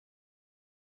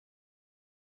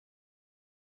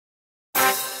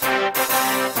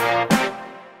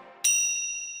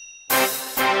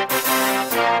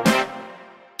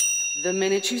The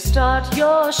minute you start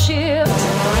your shift,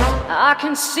 I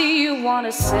can see you want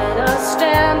to set a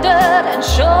standard and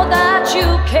show that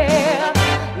you care.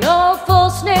 No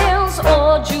false nails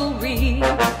or jewelry.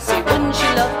 See, wouldn't you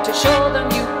love to show them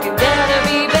you can better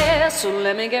be best? So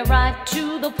let me get right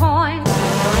to the point.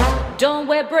 Don't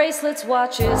wear bracelets,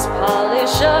 watches,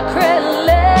 polish acrylics.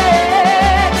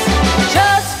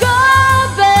 Just go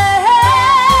bare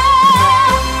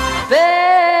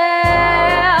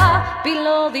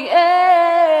below the elbows.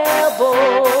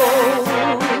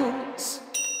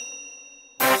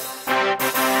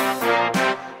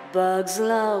 Bugs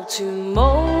love to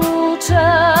multiply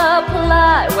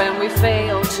when we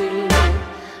fail to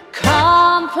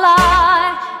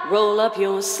comply. Roll up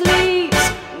your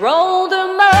sleeves, roll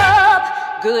them up.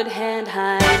 Good hand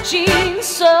hygiene,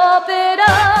 soap it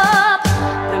up.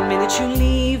 The minute you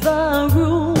leave a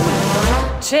room,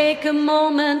 take a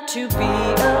moment to be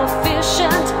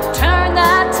efficient. Turn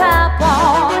that tap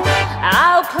on.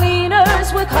 Our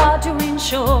cleaners work hard to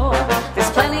ensure there's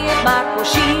plenty of micro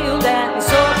shield and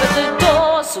soap at the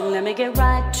door. So let me get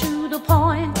right to the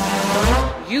point.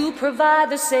 You provide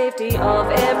the safety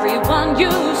of everyone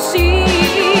you see.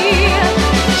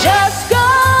 Just go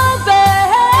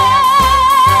bare,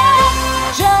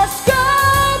 just go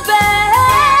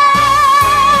bare,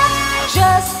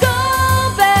 just go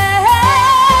bare,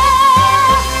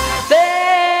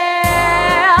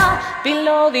 bare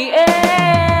below the elbows.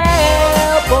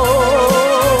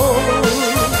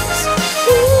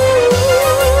 Ooh,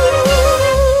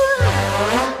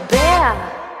 bare.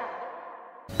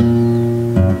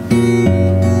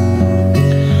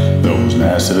 Those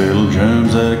nasty little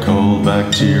germs that are called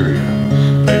bacteria,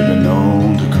 they've been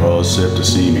known to cause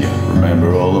septicemia.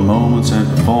 Remember all the moments and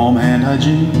perform hand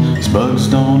hygiene. These bugs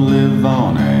don't live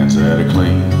on hands that are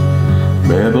clean.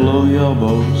 Bare below the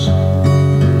elbows.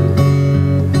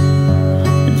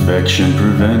 Infection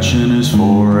prevention is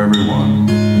for everyone.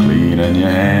 Cleaning your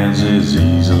hands is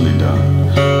easily done.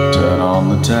 Turn on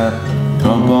the tap,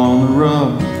 pump on the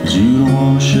rub, 'cause you don't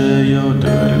want to share your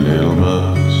dirty little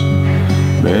bugs.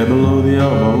 Bare below the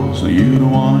elbows, you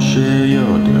don't want to share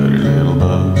your dirty little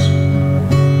bugs.